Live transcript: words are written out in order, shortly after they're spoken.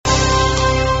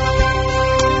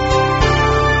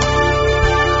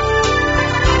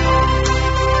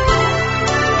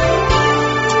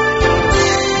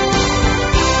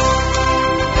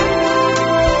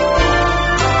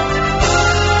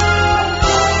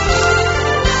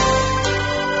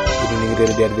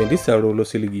de Adventista lo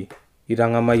siligi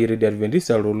irangama yiri de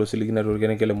Adventista lo siligi na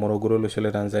dorgene kele Morogoro lo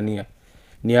shele Tanzania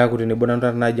ni akuri ni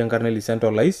bonanda na jankarne li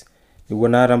centralize ni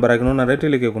bona rambarakino na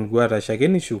reteleke kun gwata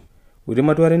shakeni shu uri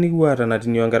matware ni gwata na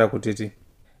tinyo ngara kutiti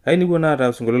ai ni bona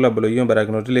ata sungolola bolo yo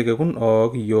barakino teleke kun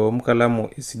o yo mukalamu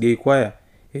SDA kwaya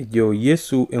ejo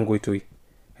Yesu engoitoi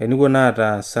ai ni bona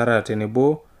ata Sara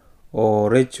Tenebo o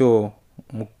Recho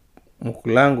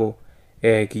Mukulango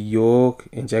kiyok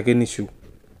enchakeni shu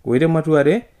wede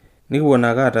matware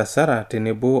nikibona kata Sara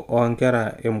Tenebo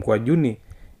onkera emkwajuni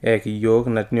kiyok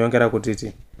na tinyo ngara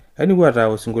kutiti ani wata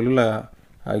usingolula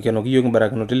keno kiyok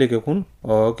barakino teleke kun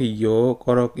o kiyok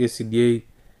korok SDA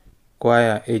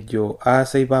kwaya ejo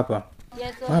asai papa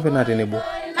mape na Tenebo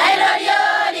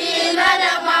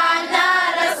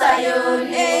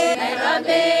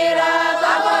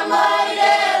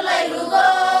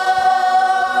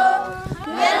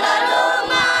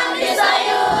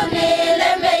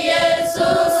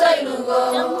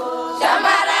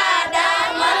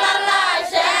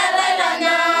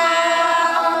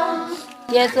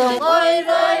Yeso oi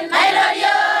roi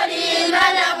ailoriori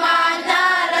nana manda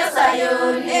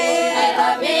sayone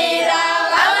ailabira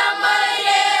kala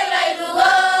moire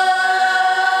lairugo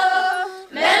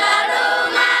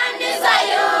melaruma ndi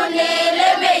sayone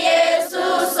leme Yesu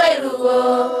sayrugo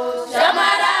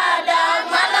shamarada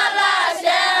malala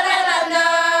sherelana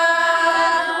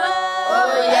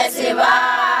oh yesiba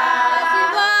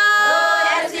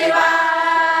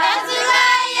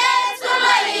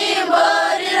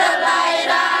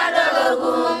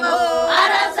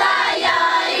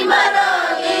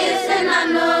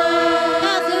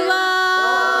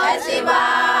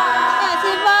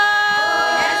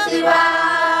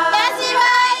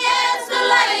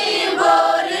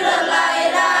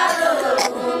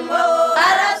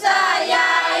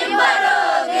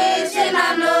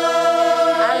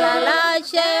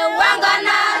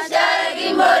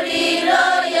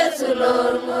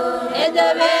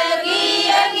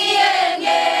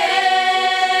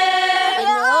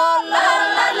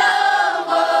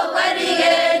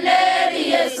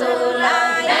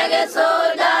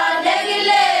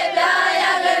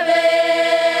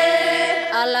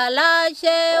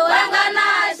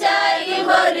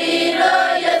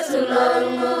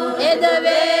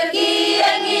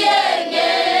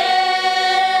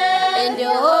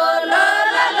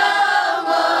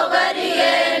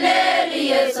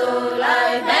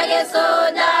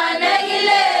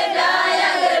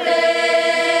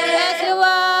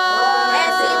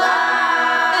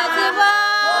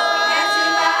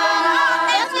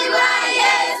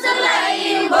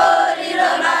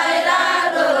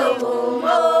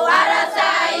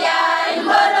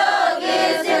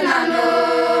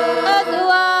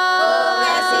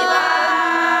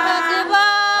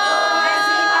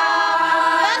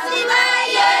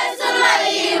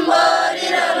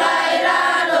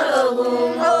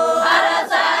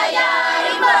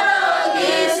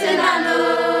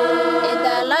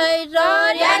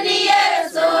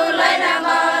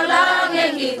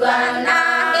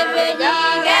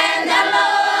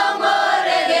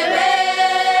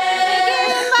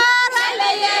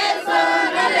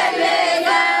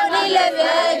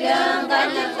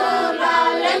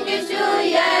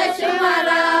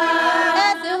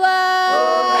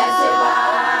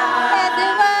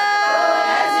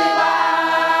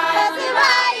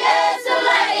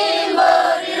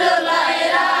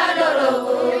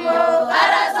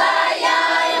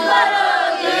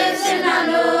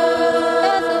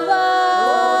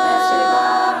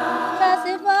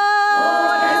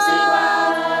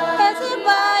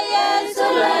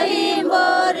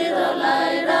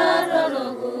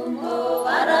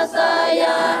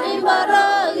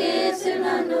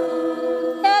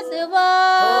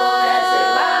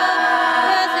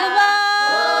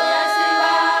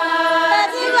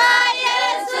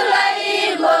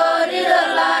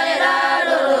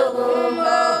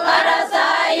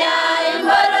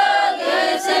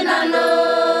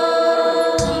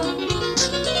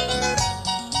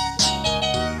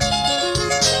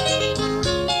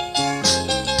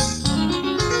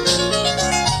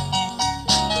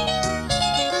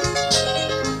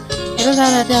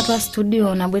Tua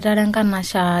studio na butare nkana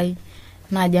shai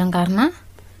na jankarna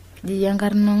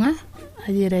jijankarnonga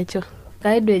ajirecho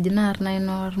kaido jinar na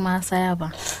inor masaya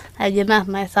ba ajinar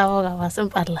na sawo ga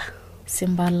simbala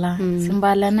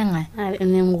simbala nenga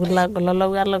ni mkulago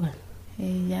lolo galo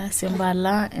ya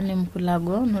simbala ni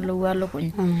mkulago no lo walo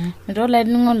kun ndo la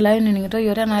ningon la ni ngito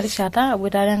yore na rishata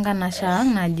butare nkana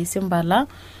shang na jisimbala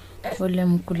ole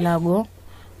mkulago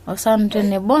osante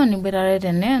ne boni butare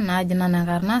tene na jina na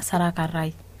karna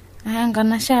sarakarai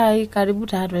Enkanasha ai karibu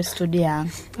taatwa studio ang.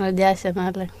 Ajo ashe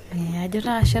naleng. Ajo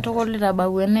taa ashe tukul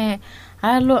itabawua ene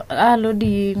alo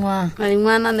dii ing'ua.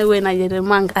 Aing'ua nanu ewueji najo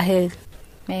Mangahe.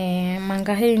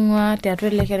 Mangahe ing'ua tiatua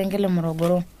ele kerenket le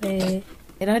Morogoro.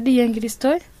 Ira dii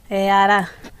enkiristoi? Ara.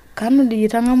 Kanu dii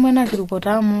itang'amua ena kirukoto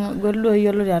amu igol duo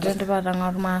iyiolo tiatua entipata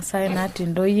ormaasai natii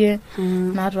ntoyie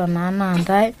natua naa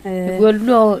naantae. Igol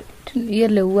duo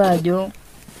iyiolou ajo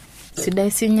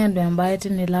sidai sinye duo embae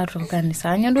tinilo atua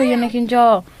kanisa. Anyo duo yie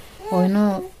nikincho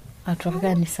oino atua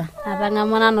kanisa.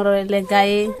 Atang'amua nanu le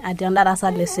Nkai atii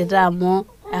endarasa le sita amu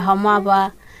ehomo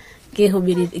apa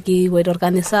kipuoito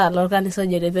kanisa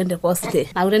ojo le Pentecoste.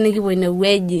 Na ore nikipuo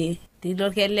inewueji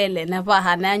tilo kelele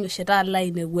nepaha neanyu oshi taata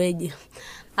inewueji.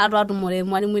 Atumore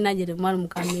emalimui najo Mwalimu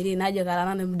Kamiri najo kara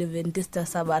nanu Mdventista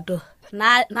Sabato.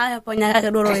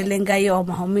 Naponyaka duo le Nkai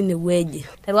omahomo inewueji.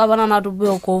 Terwa apa nanu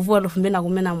atubuo kovu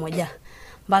 2011.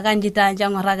 Mpaka njitanja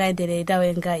ng'oraka entereita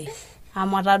Enkai.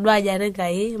 Amu atadua ajo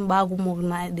Enkai mbaa kumok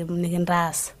naidim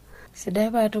nikintaas. Sidai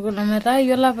pae tukul metaa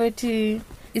iyiolo apa etii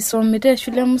isomite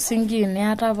shule msingi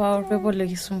niata apa orpepo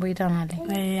likisumbuita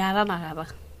naleng. Ara nakata.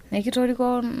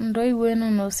 Nekitoriko ntoiwuo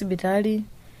inono sipitali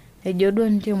ejo duo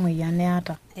ninche emoyian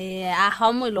niata.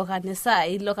 Ahomo ilo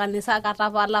kanisa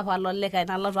katapala palo likae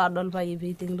nalotu adol pae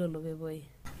piiting lelo pepoi.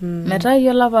 Metaa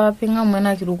iyiolo apa ping'amu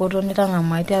ena kirukoto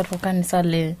nitang'amua tiatua kanisa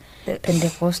le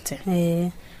Pentecoste.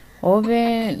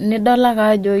 Ope nidol ake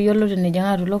ajo iyiolo tinijing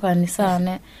atua ilo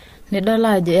kanisa nidol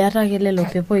ajo eeta ake lelo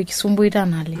pepoi kisumbuita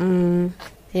naleng.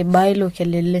 Eba ilo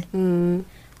kelele.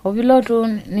 Opilotu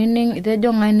nining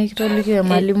itejo ng'ae nikitoliki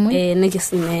emalimui?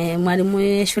 Nikisime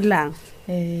emalimui shule ang.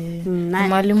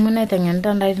 Emalimui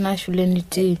naiteng'enita ntae tina shule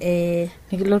nitii.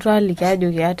 Nikilotu aliki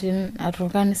ajo kiati atua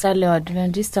kanisa le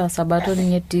Adventista Sabato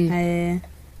ninye etii.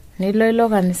 Nilo ilo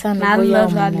kanisa nipuoi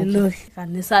amono.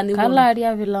 Kanisa nipuoi. Kala ari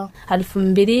apilo?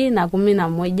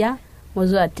 2011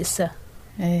 mwezi wa 9.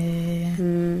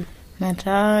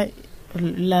 Metaa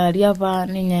lari apa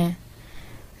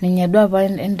ninye duo apa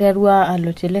enterua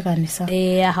alotie ile kanisa.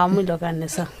 Ahomo ilo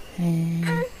kanisa.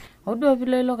 Oduo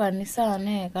pilo ilo kanisa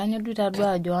kanyo duo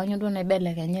itadua ajo anyo duo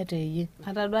naibelekenyete yie.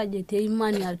 Atadua ajo etii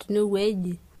imani atua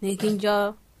inewueji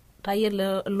nikincho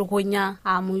tayiolo lukunya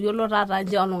amu iyiolo taata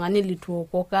nje oltung'ani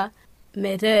lituokoka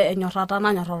mete enyorrata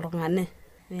nanyorr oltung'ani.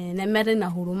 Nemete ina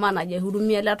huruma najo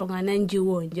hurumia ele tung'ani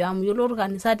njiwo nje amu iyiolo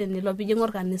kanisa tenilo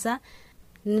pijing kanisa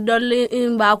nidol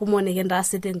imbaa kumok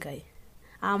nikintaasita Enkai.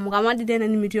 Amu kama ditene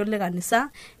nimiti ole kanisa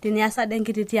teniasa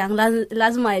denkiti tiang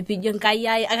lazima epije Enkai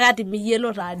ai akati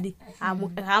miyielo tadi. Amu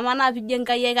kama na pije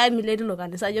Enkai ai kai mileti lo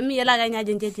kanisa jo miyielo ake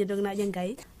nyaje nje ntoki naje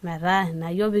Enkai. Metaa na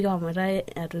yo bika metaa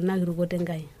atuna kirukote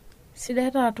Enkai.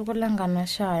 Sidai taa tukul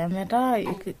enkanasha metaa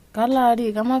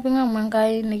kalari kama ping'amu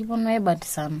Enkai nikiponu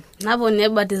aibatisana. Naponu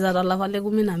aibatisa tolapa le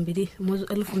 12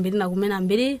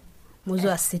 2012 mwezi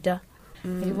wa 6.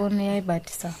 Nikiponu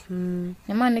aibatisa.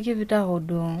 Nema nikipita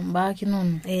hodo mbaa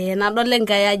kinono. Nadol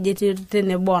Enkai ajo etii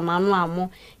tenebo nanu amu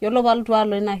yiolo palotu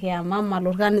alo ina kiama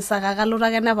malo kanisa kakalotu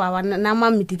ake nepapa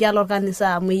nemamitiki alo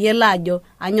kanisa amu iyiolo ajo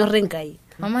anyorr Enkai.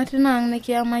 Mama tina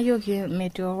nikiama yoki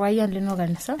metii orpayian lino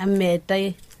kanisa?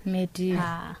 Metii.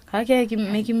 Kake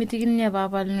mekimitiki ninye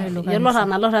papa lino ilo kanisa. Yiolo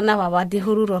tanalo nepapa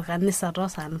tihururo kanisa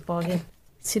tosan pookin.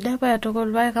 Sidai pae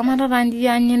tukul pae kama tata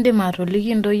njianyi indim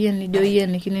atoliki ntoyie nijo yie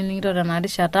nikinining'ito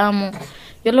tenarishata amu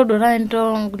yiolo duo taa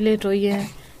into nkulie toyie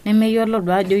nemeyiolo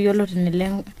duo ajo yiolo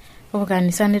tinile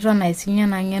kanisa niton aisinya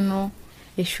ena ng'eno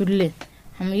eshule.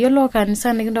 Amu yiolo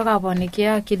kanisa nikintoki aponiki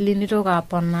akili nitoki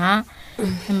aponaa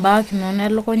imbaa kinono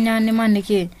elukunya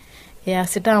nimaniki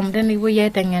easita amu tenikipuoi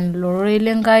aiteng'en lororei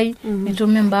Lenkai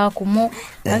nitum imbaa kumok.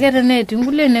 Kake tenetii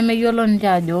nkulie nemeyiolo ninche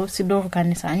ajo sidai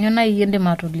kanisa. Anyo nai yie indim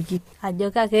atoliki?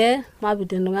 Ajo kake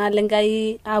mapit iltung'anak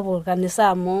Lenkai apuo kanisa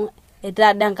amu etii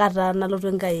ade enkata nalotu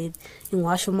Enkai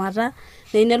ing'ua shumata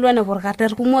neinelu enepuo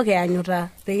irkater kumok eanyuta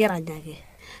pikiranyaki.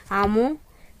 Amu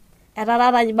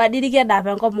etarata ibadilike dape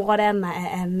enkop mokore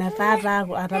enetaata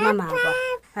atana naapa.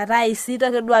 Metaa isita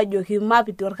ake duo ajoki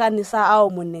mapiti orkanisa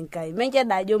aomon Enkai. Menche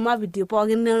dajo mapiti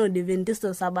pookin neno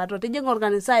Adventista Sabato. Tijing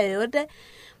orkanisa yoyote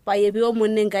paye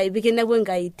piomon Enkai pikinepu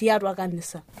Enkai tiatua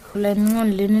kanisa.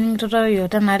 Kulening'on lining'ito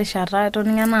yote narishata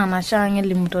toninga na anasha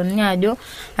ng'elimuto ajo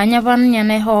anyapa ninye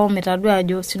naiho metadua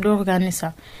ajo sidai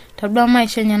kanisa. Tadua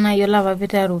maisha enye na yiolo apa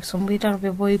piteru sumbuita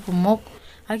pepoi kumok.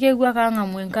 Ake gwa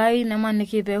kang'amu Enkai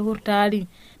nemaniki pehurtari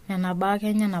nena baa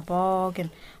Kenya na pookin.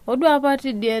 Odua apa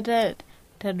tidiete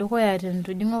tedukuya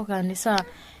tujing'o kanisa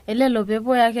elelo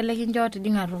pepo yake lekincho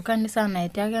tijing'a kanisa na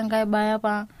etii ake Enkai baya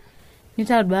pa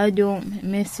nitadua ajo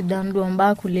mesidan duo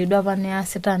mbaa kulie duo apa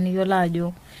niasita niyiolo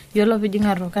ajo yiolo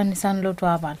pijing'a kanisa nilotu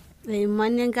apal.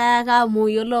 Imani Enkai amu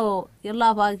yiolo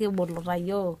apa kibolota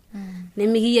yiok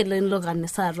nemikiyiolo ilo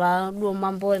kanisa duo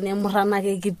mambo nemurrana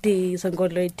ake kiti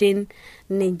sinkolioitin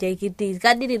ninche kiti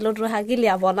kadiri ilotu akili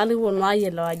apona nikiponu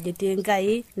ayiolou ajo etii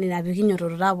Enkai nina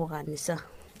pikinyototo apuo kanisa.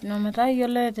 Ino metaa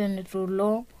yiolo tenitu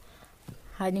ilo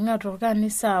ajing atua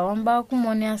kanisa ombaa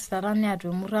kumok niasita niatu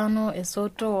emurrano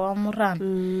esoto omurran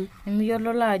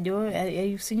nemiyiolo ajo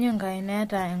eiusinye Enkai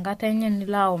neeta enkata enye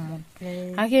nilo aomon.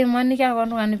 Ake imaniki ake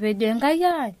oltung'ani peejo Enkai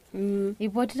ai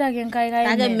ipotita ake Enkai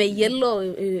kake meyiolo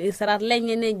isirat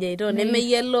lenye nejeito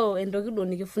nemeyiolo entoki duo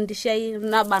nikifundishai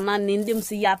nabana niindim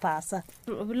siyie ataasa.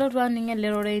 Pilotu aning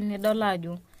elerorei nidol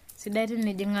ajo sidai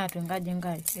tinijing atua enkaji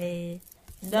Enkai.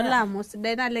 Idol amu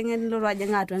sidai naleng enilotu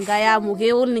ajing atua Enkai amu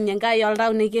keul ninye Enkai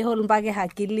oltau nekiul mpaka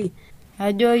akili.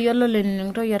 Ajo yiolo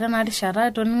lenining'ito yiok tena rishata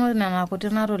itoning'o nena kuti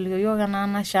natolikio yiok enaa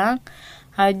nashaang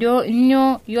ajo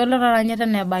inyoo yiolo taata nye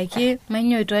tenebaiki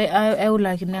mainyoito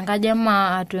eulakino enkaji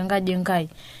emaa atua enkaji Enkai.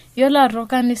 Yiolo atua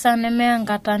kanisa nemeya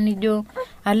enkata nijo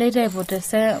aloito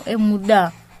aipotesa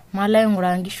emuda malo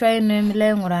aing'uraa nkishu ainei milo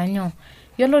aing'uraa nyoo.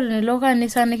 Yiolo tenilo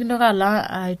kanisa nikintoki alo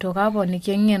aitoki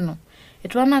aponiki eng'eno.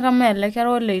 Etu ena kama ele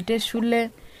kera oleito shule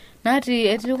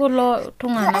etii kulo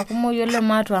tung'anak kumok yiolo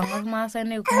maatu ang' Maasai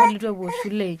naa kumok litu epuo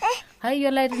shule. Hai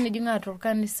yiolo ake tinijing atua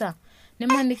kanisa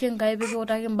nimaniki Enkai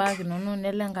pikiutaki mbaa inonok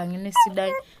nelo enkang' ino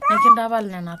esidai nikintapal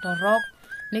nena torrok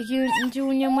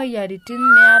nikinchiunye moyiaritin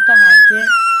niata ake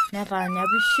netaanya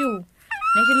pishiu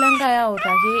nikilo Enkai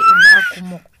autaki imbaa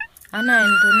kumok. Anaa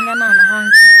enitoning'o enaa nahang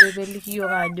kinepuo peliki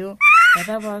yiok ajo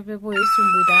etapa pepuo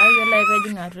isumbuita yiolo ake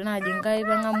peejing atua enaaji Enkai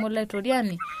peng'amu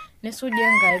olaitoriani nisuj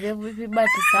Enkai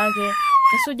pibatisa ake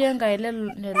nisuj Enkai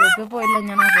lelo pepoi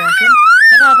lenyenak pookin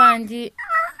netata nji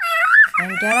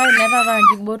enkerai netata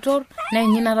nji botor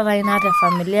nenyi netata inaata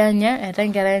familia enye eta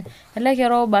enkerai ele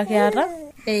kera obo ake eata.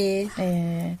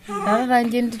 Netata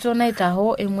nji entito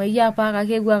naitaho emuoi apa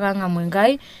kake epuo ake ang'amu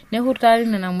Enkai nehurtari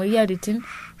nena moyiaritin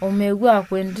omepuo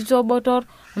aaku entito botor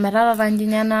ometata nji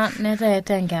nyena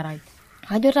neteeta enkerai.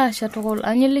 Ajo taashe tukul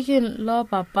anyiliki lo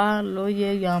papa lo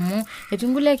yeyio amu etii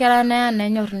nkulie kera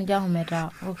nenyorr ninche ahometa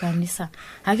kanisa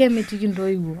ake mitiki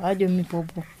ntoiwuo ajo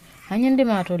mipopuo.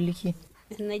 Indim atoliki.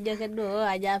 Nejo ake duo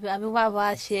ajo apipuo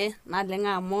apaashe naleng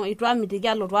amu itu amitiki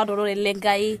alotu atorore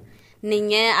lenkai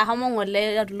ninye ahomo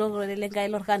ng'ole atulorore lenkai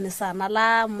lorkanisa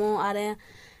nala amu are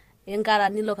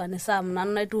enkarani lo kanisa amu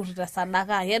nanu naiturrito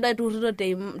sadaka kedo aiturrito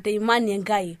te imani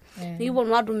Enkai.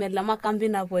 Nikiponu atum ele makambi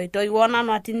napoito iwo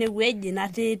nanu atii inewueji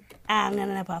natii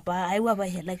ang'ene papa aewuo apa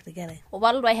aisho ele kiti kerai.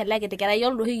 Opalotu aisho ele kiti kerai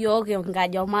yiolo oshi yiok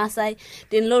enkaji ormaasai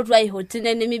tenilotu aihoti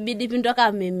nemibidi pintoki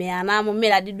amimiana amu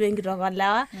mira dii duo enkitok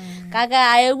olewa kake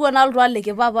aewuo nalotu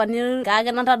aliki papa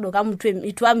kake natadoka amu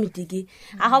itu amitiki.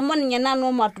 Ahomo ninye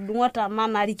nanu matudung'o tama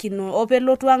narikino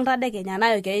opelotu ang' tadekenya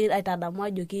nayo aitadamu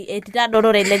ajoki etii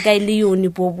tadorore lenkai liyu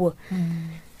nipopuo.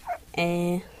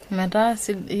 Metaa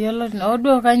yiolo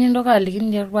oduo kanyindo kaliki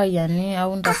ninche irpayiani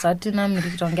au ntasati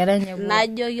namirikito nkera enye.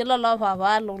 Najo yiolo lo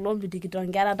papa lomirikito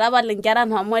nkera tapala nkera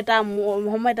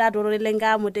homoita atorore lenkai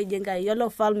amu tejo Enkai yiolo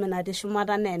falme natii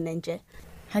shumata naa enenche.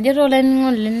 Ajo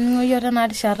tolening'o yiok tena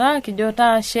rishata kijo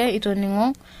taashe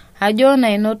itoning'o ajo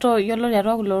nainoto yiolo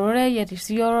tiatua kulo rorei etii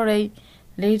sii ororei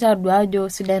leitadua ajo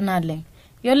sidai naleng.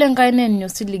 Yiolo Enkai naa ninye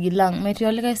osiligi lang metii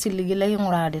olikae siligi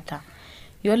leking'urarita.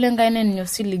 Yiolo Enkai naa ninye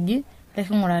osiligi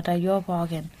leking'urarita yiok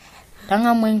pookin.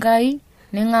 Tang'amu Enkai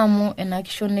ning'amu ena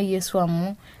kishon e Yesu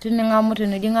amu tining'amu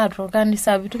tenijing atua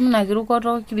kanisa pitum ina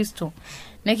kirukoto Kristo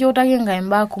nekiutaki Enkai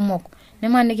mbaa kumok.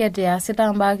 Nimaniki eti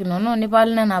iasita mbaa inonok nipal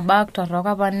nena baa torrok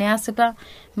apa niasita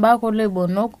mbaa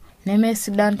oloibonok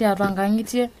nemesidan tiatua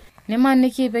nkang'itie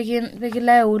nimaniki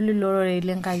pekilo auli lororei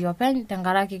lenkai openy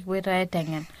tenkaraki kipuoito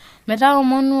aiteng'en. Metaa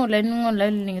omonu olainining'oni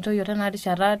laining'ito yiok tena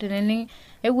rishata tenining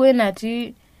ewuei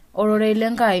natii ororei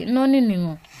lenkai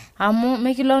inonining'o amu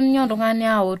mekilo ninye oltung'ani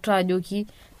autu ajoki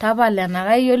tapala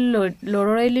enakae yiolo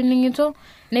lororei lining'ito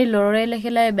nei lororei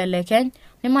lekilo aibelekeny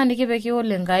nimaniki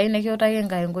pekiul Enkai nekiutaki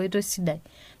Enkai enkoitoi sidai.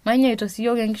 Mainyoito sii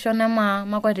yiok enkishon emaa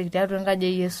makwetiki tiatua enkaji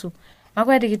e Yesu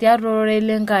makwetiki tiatua ororei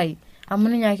lenkai amu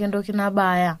ninye ake entoki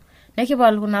nabaaya.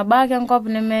 Nekipal kuna baa ake enkop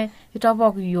neme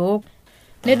itopok yiok.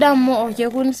 Nidamu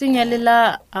orkekun sinye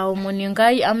lila aomoni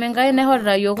Enkai amu Enkai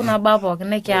naihorita yiok kuna baa pookin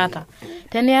nekiata.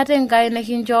 Teniata Enkai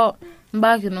nekincho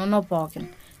mbaa inonok pookin.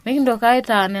 Mikintoki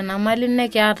aitaa nena mali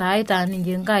nekiata aitaa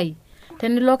ninche Enkai.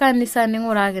 Tenilo kanisa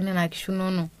ning'uraki nena kishu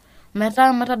inonok.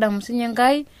 Metaa matadamu sinye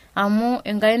Enkai amu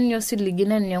Enkai ninye osiligi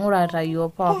naa ninye ng'urarita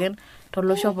yiok pookin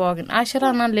tolosho pookin.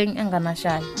 Ashira naleng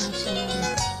enkanashai.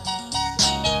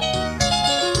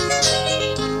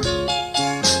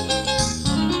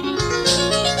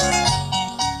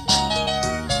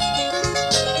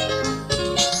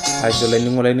 asho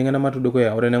laningo lainingana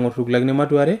matudukuya ore nengor tukulakini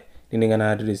matuare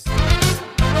niningana address.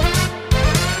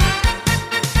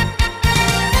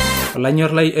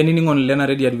 Olanyor lai eniningon lena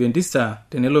Radio Adventista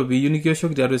tenelo piyieu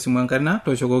nikioshoki tiatua esimu enkarna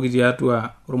toshokoki tiatua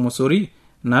ormosori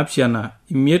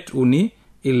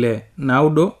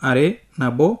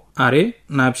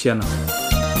 7536921.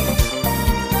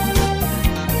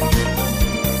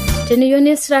 Teniyieu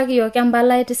nisiraki yiok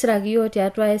empalai tisiraki yiok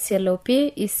tiatua SLP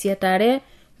Isietare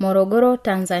Morogoro,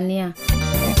 Tanzania.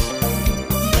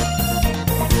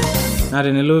 Na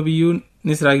tenelo piyieu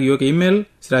nisiraki yiok email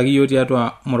siraki yiok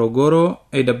tiatua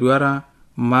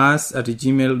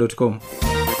morogoro@mas@gmail.com.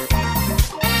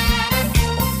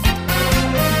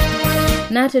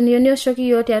 Na teniyieu nioshoki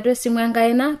yiok tiatua esimu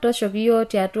enkaina toshoki yiok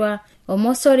tiatua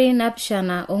omosori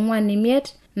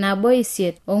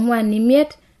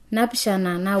 745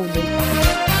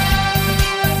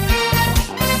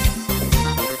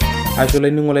 Asho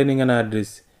laningo lainingana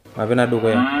address mapena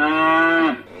dukuya.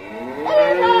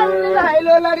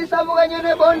 Ilo lari sabuga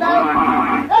nyene bonda.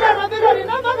 Era nabira ni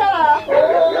nabagala.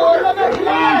 Oh,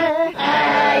 nabila.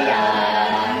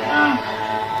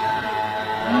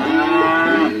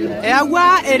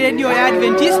 Ewa radio ya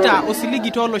Adventista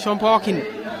osiligi tolo shompookin.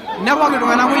 Nepoki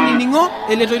tungana koininingo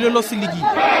eleto ilo siligi.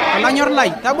 Olanyor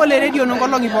lai tabole radio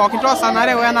nongolongi pookin to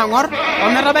sanare wena ngor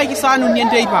ometabaiki saanu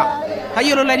nienteipa.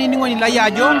 Tayiolo lainingoni lai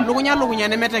ajo lukunya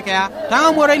nemetekea.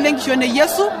 Tangamoro ile nkishone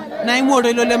Yesu na imoro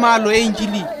ilo lemaalo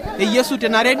einjili. Yesu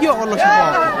tena radio olosho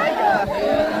pookin.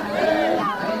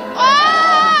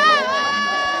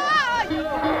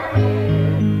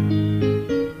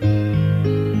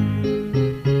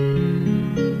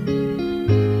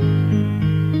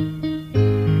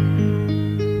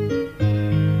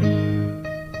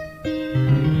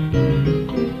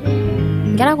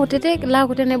 Ngara kutitik la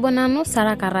kutene bonano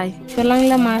Sara Karai. Sholang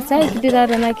la Maasai kidira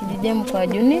tena kijije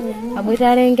Mkwajuni,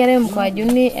 aboitare ngere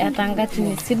Mkwajuni etangati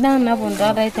ni sida na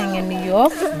bondara itengeni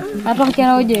yok. Aton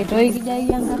kera oje to ikijai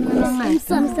yangarna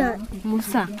ngasa.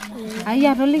 Musa.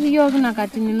 Aya toliki yok na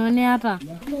katini none ata.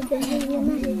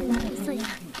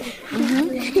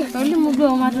 Toli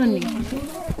mugo matoni.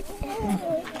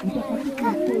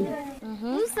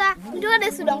 Musa, ndio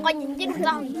de sudongo nyingi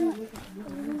tutawi.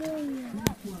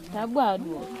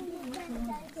 Tabuadu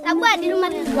di rumah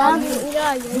Islam.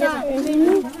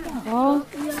 Oh.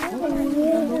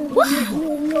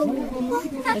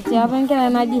 Siapa yang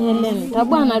kira naji Helen?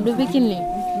 Tabu anak du bikin nih.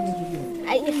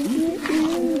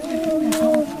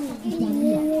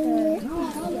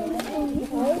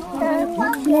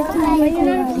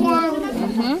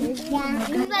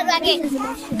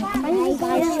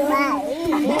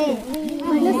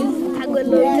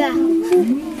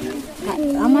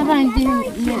 Amaranji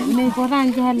me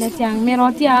koranji hale tiang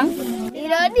meroti ang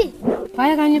Irodi.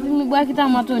 Paya kan nyupi buat kita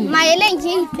matoni.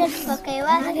 Maelenji pakai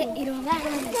wale iroga.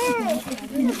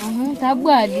 Tabu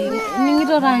adi ningi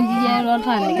to ranji ya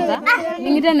rotani kita.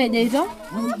 Ningi tane jaito.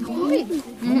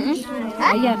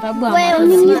 Aya tabu ama. Wewe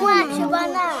ningi mwache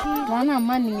bana. Bana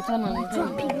mani ningi to nani.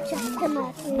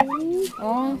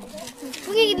 Oh.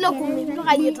 Kuki kilo kumi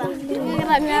kutoka jita.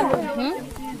 Kira miapo.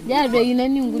 Ya do ina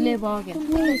ni ngule baoke.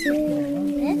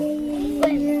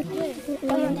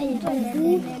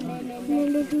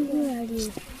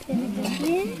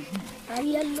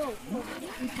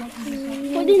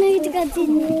 Kodi na kitika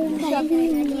tini.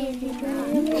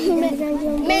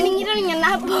 Meni ngiro ni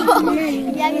nganapo.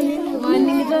 Ya gele.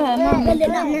 Mani ngito na.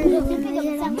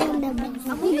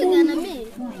 Aku juga na me.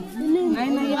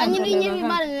 Anyi ni nyi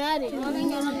mara ngare.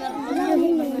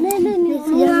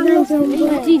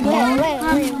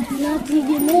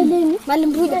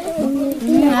 Malimbuja.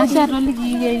 Asha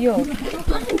toliki yeyo.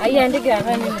 Aya ndike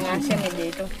akani ngashe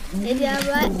ngejeito. Jadi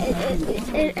apa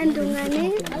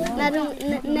endungane na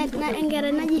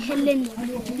engara naji Helen.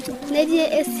 Naji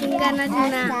esingana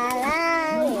tena.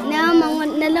 Na mama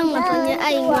nala ngotonya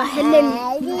ai ngwa Helen.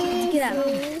 Kira.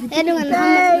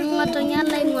 Endungana ngotonya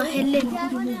lai ngwa Helen.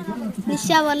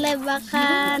 Nisha wala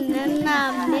baka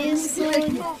na mesu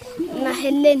na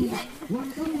Helen.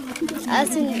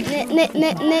 Asin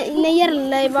ne yer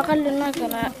lai bakal na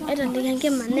kara eta digan ke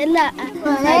manela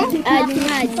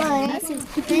ajumaji asin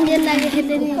nje la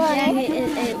Helen ya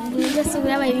buga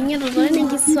suga ba yinya do ne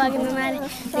ngi swag na mare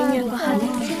yinya ko hale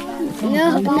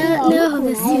no ho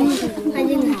besim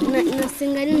ajin na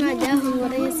singari na ja ho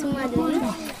ngore yesuma de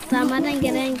samada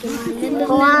ngerengi manela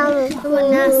ko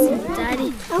nasi tari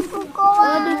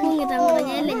odu kungi tamara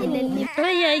nyele nyele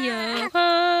ayo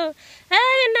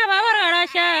ay na babara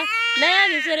rasha na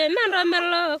bisere mendo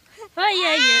melo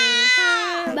ayo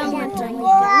bang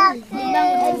matanya ni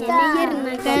yer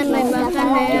na kan na bakan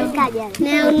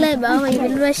neyau laiba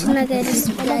oyiolou ashina keeta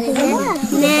sipitali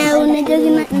neyau nejoki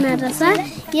ina tasat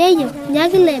yeyio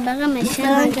njoki laiba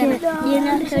kamaisha nkera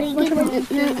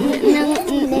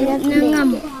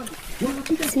nang'amu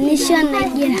sinisho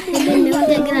nagira ele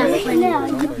negira afanya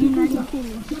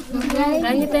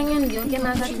Kani tengen yo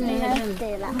kena katine helen.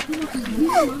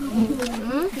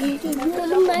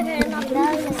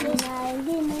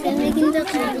 Kami kinta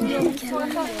kan.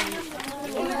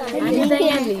 Ani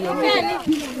tengen yo.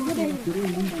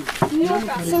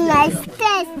 Sinai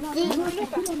step.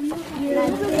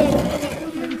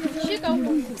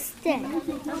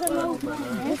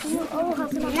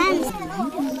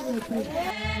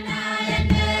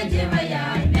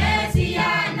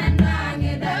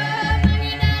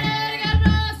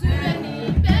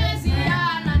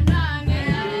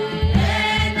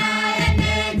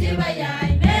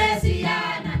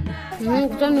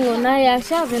 Kutoni ngona ya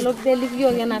sha velo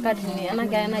delikio kena katini ana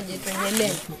kana jeto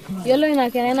helen. Yolo ina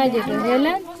kana jeto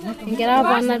helen ingera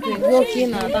bana tugo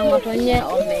kina ta ngotonye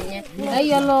omenye. Ai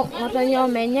yolo ngotonye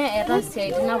omenye eta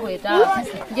site na boita.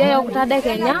 Je yokutade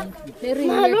Kenya neri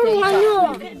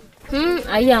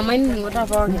aya mani ngota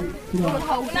poke.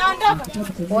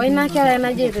 Oina kera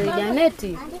na jeto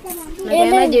Janeti. Na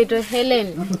kana jeto Helen.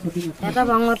 Eta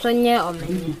bangotonye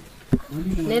omenye.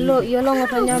 Nelo yolo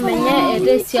ngotonye omenye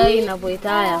ete siai na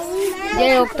boitaya. Je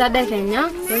yokutade Kenya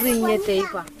neri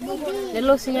nyeteipa.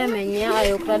 Nelo sinya menye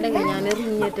ayokutade Kenya neri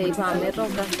nyeteipa meto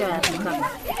kasho yatika.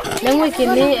 Nengwe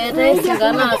kini ete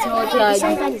singana asoti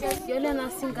aji. Yole na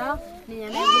singa ninya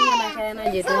na kaya na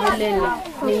jeto Helen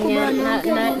ninya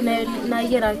na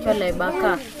yera kole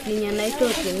baka ninya na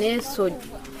itoti ne soj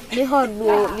ni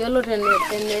hodbo yolo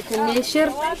tene shir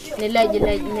ni lej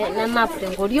na napte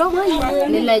ngodio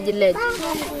ni lej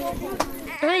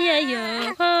Oyeyo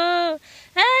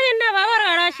na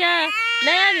bawarasha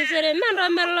na yabisere mendo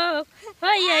melo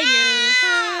oyeyo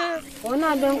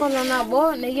ona dengo na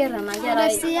bo ne yera na yara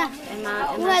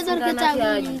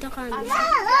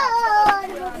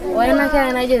Oina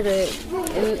kaya na jeto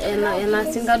ena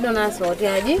singa dona soti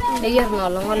aji ne yera no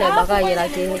longo le baka yera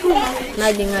ki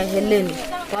na jinga Helen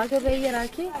wake be yera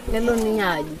ki lelo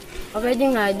ninya aji obe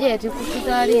jinga aji eti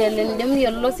kukitari Helen dem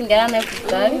yelo singa na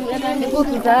kukitari ni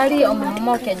kukitari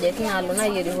omomo keje kinalo na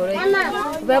yeri hore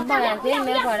be ba ya ke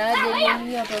ne para je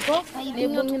ni yoto ni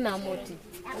bungi na moti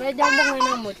be jambo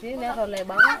ngena moti ne to le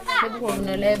baka ne bu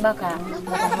ne le baka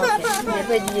ne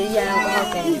be je ya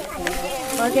ko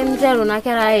wake ntero na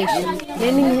kera aishi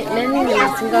neni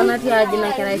na singa na ti aji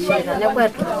na kera aishi ne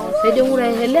kwetu ne jongura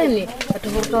Helen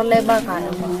atuhurto le baka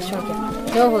na shoke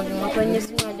Yoho ngotonye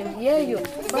singa jo yeyo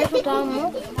kwa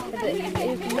tutamu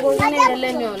ngone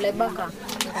Helen yo le baka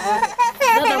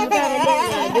dada mutare le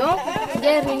jo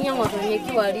jeri nyango to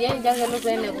nyekiwari njage lo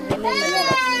tene kugelele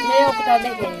ne yokutade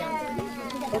Kenya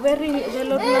oberi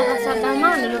velo tuna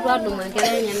kasadama ne lo twadu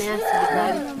mangere nyane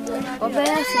asibitari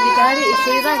obera asibitari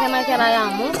isira kana kera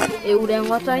yamu ure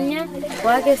ngotonye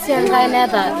wake sianga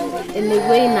neta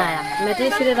enegwe inaya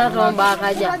mete sirira tomba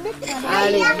kaja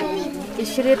ale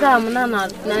ishirita amna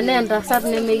na nenda sat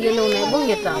ne megelo ne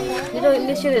bongeta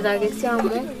ni shirita ke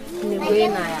siamu enegwe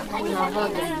inaya na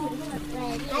hoge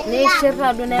ne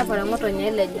shirra do ne para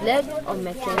ngotonye lejlej o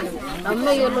mekene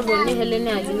amma yolo do ni Helen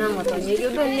ajina ngotonye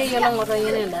yodo ni yolo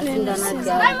ngotonye ne ndasinda na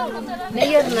ga ne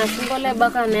yerna singole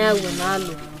baka ne awu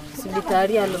nalo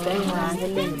sibitari alo benga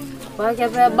Helen wake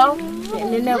pe baw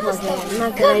ne ko na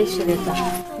kera ishirita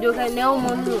joka ne o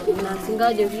mundu na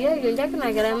singa jo ye yo jak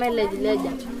na kera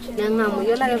melejleja nyangamu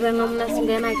yola ke benga na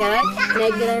singa na kera ne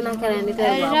gira na kera ni te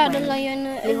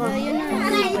ba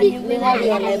ni ho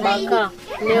le baka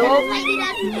ne o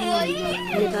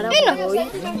ni kara ko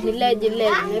ni lejle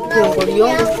ne piongorio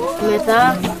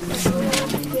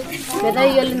meta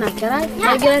yoli na kera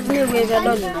ne gira ni we ga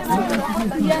doni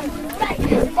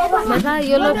meta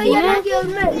yolo kine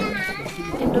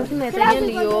entonces me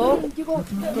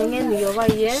tengen yo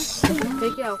vaye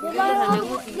que akugera na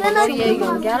nguti yo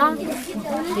yongera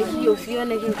yo fio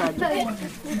ne kinkaje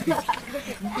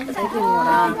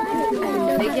ngora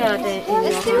que ate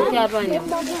yo ya banyo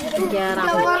ngera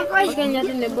kenya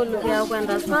tene bolu ya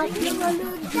kwenda sa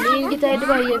ningi taidi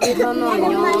vaye bitono nyo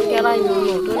ngera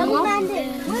nyo tongo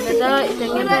meta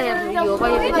itengenda yo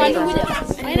vaye kinkaje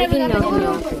ne kinyo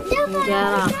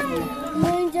ngera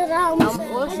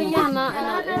Osinyana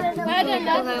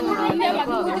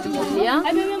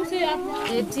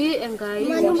Etii Enkai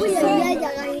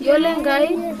yiolo Enkai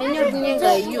enyor ninye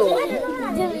Enkai yiok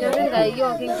enyor Enkai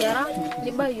yiok inkera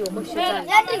niba yiok shetani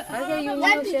ake yieu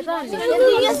ninye shetani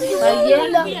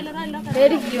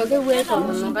erik yiok ewuei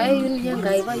torrono kake yieu ninye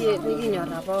Enkai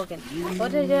pekinyorra pookin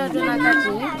ore tiatua ena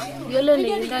katini yiolo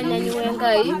enikintanyanyuk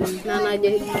Enkai ina najo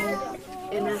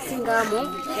enasinga amu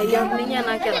enyor ninye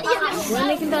ena kera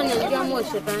wenikintanyanyuk amu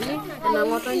shetani ena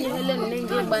ng'otonye Helen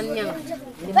ninche ibanyang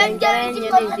iba nkera enye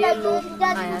ninche elo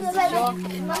ayasisho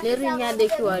nerinya ade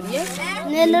kiwarie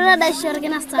nelo daishor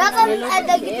kinasta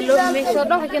elo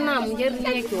meshodok kina amu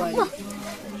jerinye kiwarie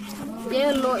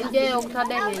jelo nje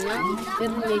oktadekenya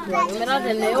jerinye kiwarie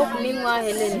merate neyok ning'ua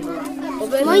Helen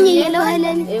monye yelo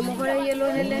Helen emukore yelo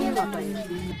Helen ng'otonye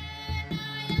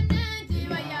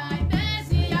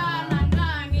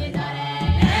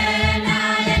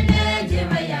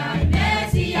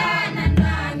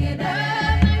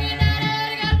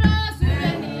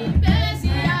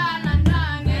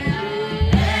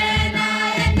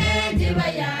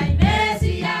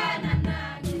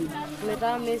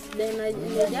mesidai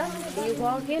neja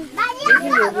pookin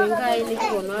nikinepu Enkai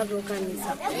nikiponu atua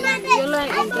kanisa yiolo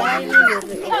Enkai nenyor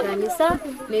kanisa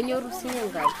nenyoru sinye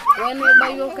Enkai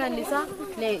wenibayo kanisa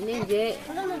ninche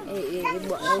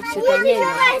shetani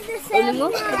enyor oling'o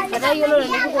etaa yiolo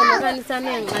tenikiponu kanisa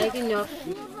neng'ae kinyor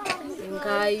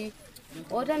Enkai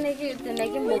ota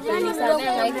tenekimok kanisa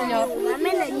neng'ae kinyor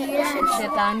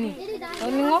shetani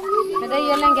oling'o etaa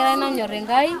yiolo enkerai nanyor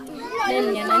Enkai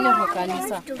ninye nanyor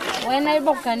kanisa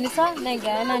wenaibok kanisa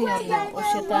nenkerai nanyor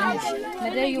shetani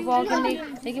metaa yiok pookin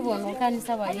nikiponu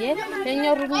kanisa paye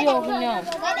penyorru yiok nyoo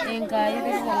Enkai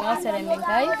nikiponu aserem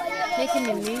Enkai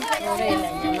nikinining orei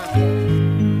lenyenak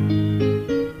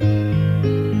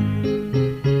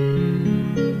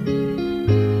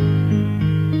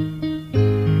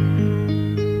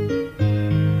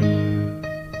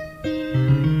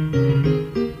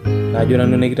najo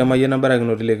nanu nikitamayiana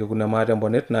barakinot ile kuna maate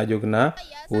mbonet najoki naa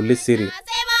ole siri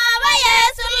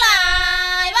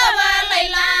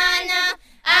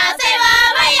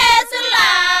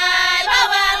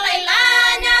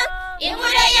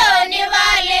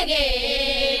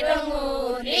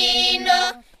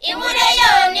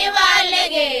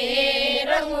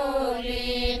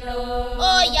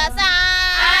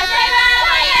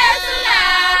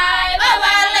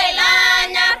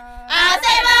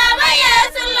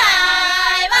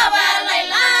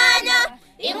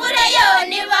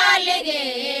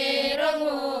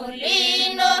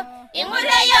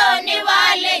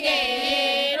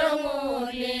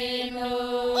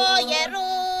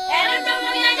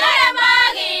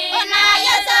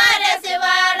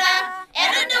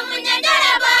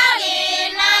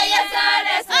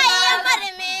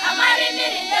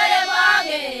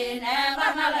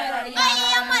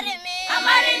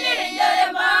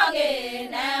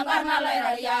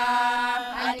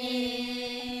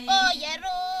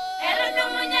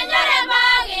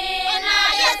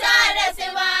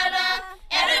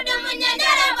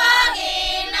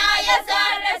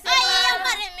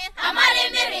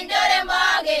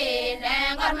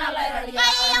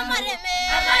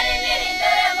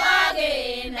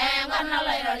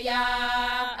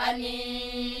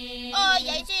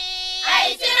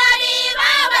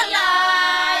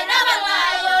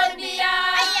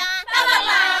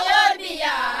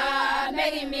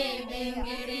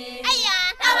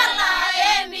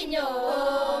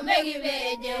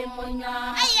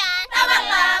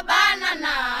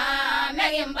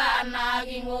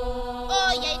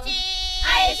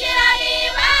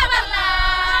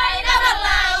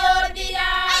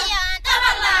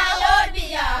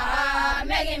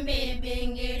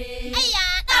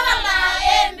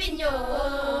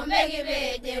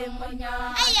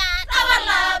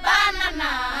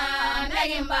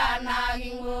Banana,